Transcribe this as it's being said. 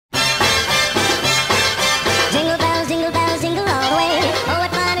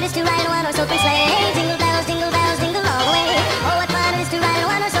sleigh. Jingle bells, jingle all the way. Oh, what fun it is to ride in a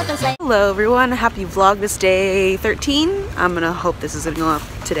one-horse open sleigh. Hello everyone, happy Vlogmas day 13. I'm gonna hope this is gonna go up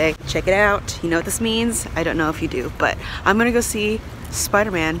today. Check it out. You know what this means? I don't know if you do, but I'm gonna go see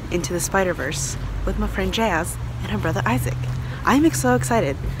Spider-Man Into the Spider-Verse with my friend Jazz and her brother Isaac. I'm so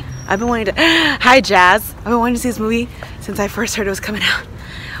excited. I've been wanting to Hi Jazz! I've been wanting to see this movie since I first heard it was coming out.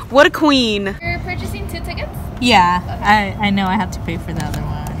 What a queen! You're purchasing 2 tickets? Yeah, okay. I know I have to pay for the other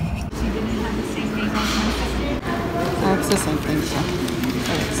one. She didn't have the same date as my sister? It's the same thing, so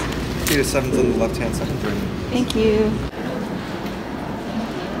it is. See the 7th on the left-hand side. Thank you.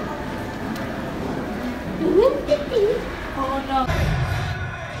 Oh no.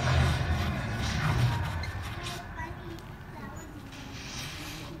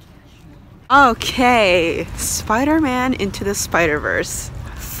 Okay, Spider-Man Into the Spider-Verse.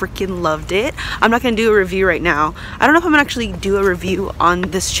 Freaking loved it. I'm not gonna do a review right now. I don't know if I'm gonna actually do a review on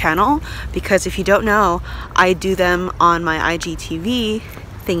this channel because if you don't know, I do them on my IGTV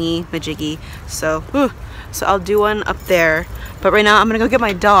thingy majiggy. So I'll do one up there. But right now I'm gonna go get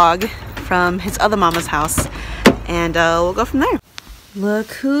my dog from his other mama's house and we'll go from there. Look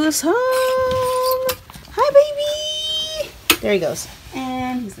who's home. Hi baby. There he goes.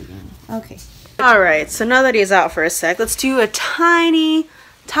 And he's leaving. Okay. Alright, so now that he's out for a sec, let's do a tiny,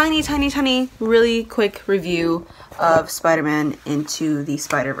 really quick review of Spider-Man Into the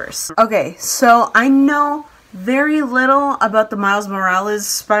Spider-Verse. Okay, so I know very little about the Miles Morales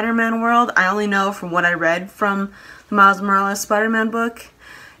Spider-Man world. I only know from what I read from the Miles Morales Spider-Man book.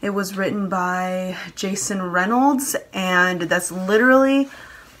 It was written by Jason Reynolds, and that's literally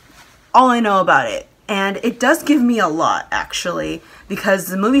all I know about it. And it does give me a lot, actually, because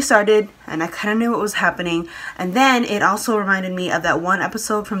the movie started and I kind of knew what was happening. And then it also reminded me of that one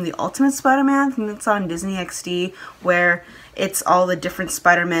episode from The Ultimate Spider-Man, I think that's on Disney XD, where it's all the different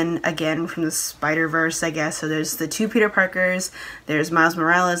Spider-Men again from the Spider-Verse, I guess. So there's the 2 Peter Parkers, there's Miles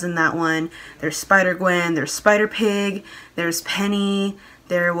Morales in that one, there's Spider-Gwen, there's Spider-Pig, there's Penny,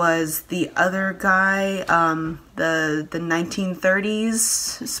 there was the other guy, the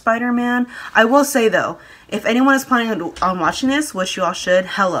 1930s Spider-Man. I will say though, if anyone is planning on watching this, which you all should,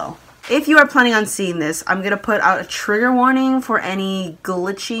 hello. If you are planning on seeing this, I'm going to put out a trigger warning for any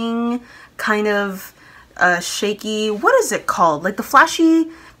glitching, kind of shaky, what is it called? Like the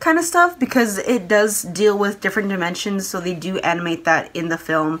flashy kind of stuff, because it does deal with different dimensions, so they do animate that in the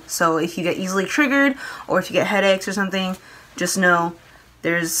film. So if you get easily triggered, or if you get headaches or something, just know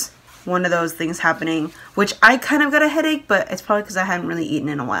there's one of those things happening, which I kind of got a headache, but it's probably because I hadn't really eaten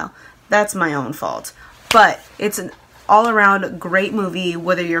in a while. That's my own fault. But it's an all-around great movie,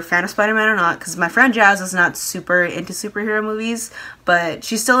 whether you're a fan of Spider-Man or not, because my friend Jazz is not super into superhero movies, but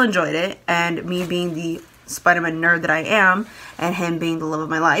she still enjoyed it, and me being the Spider-Man nerd that I am, and him being the love of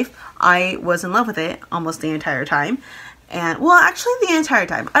my life, I was in love with it almost the entire time. And, well, actually the entire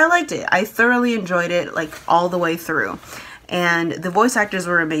time. I liked it. I thoroughly enjoyed it, like, all the way through. And the voice actors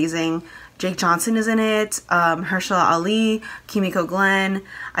were amazing. Jake Johnson is in it, Mahershala Ali, Kimiko Glenn.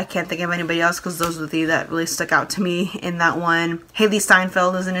 I can't think of anybody else because those are the 3 that really stuck out to me in that one. Haley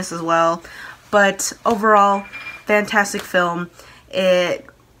Steinfeld is in this as well. But overall, fantastic film. It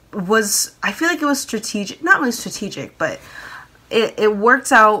was, I feel like it was strategic, not really strategic, but it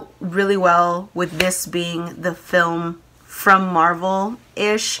works out really well with this being the film from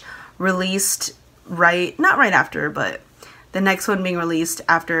Marvel-ish, released not right after, but the next one being released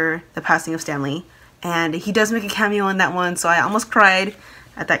after the passing of Stan Lee. And he does make a cameo in that one, so I almost cried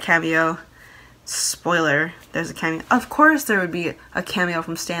at that cameo. Spoiler, there's a cameo. Of course there would be a cameo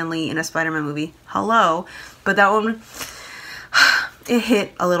from Stan Lee in a Spider-Man movie. Hello. But that one, it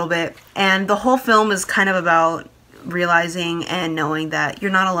hit a little bit. And the whole film is kind of about realizing and knowing that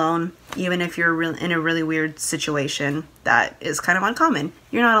you're not alone, even if you're in a really weird situation that is kind of uncommon.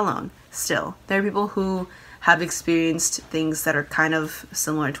 You're not alone. Still, there are people who have experienced things that are kind of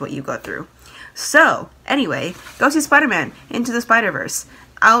similar to what you go through. So, anyway, go see Spider-Man Into the Spider-Verse,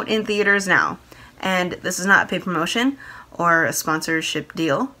 out in theaters now. And this is not a paid promotion or a sponsorship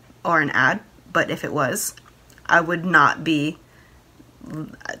deal or an ad, but if it was, I would not be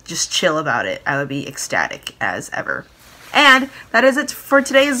just chill about it. I would be ecstatic as ever. And that is it for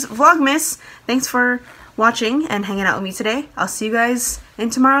today's Vlogmas. Thanks for watching and hanging out with me today. I'll see you guys in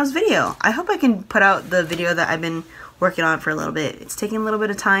tomorrow's video. I hope I can put out the video that I've been working on for a little bit. It's taking a little bit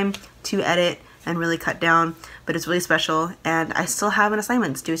of time to edit and really cut down, but it's really special, and I still have an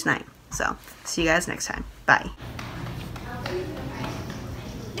assignment to do tonight. So, see you guys next time. Bye.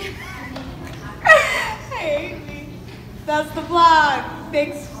 Hey, that's the vlog.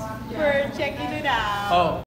 Thanks for checking it out. Oh.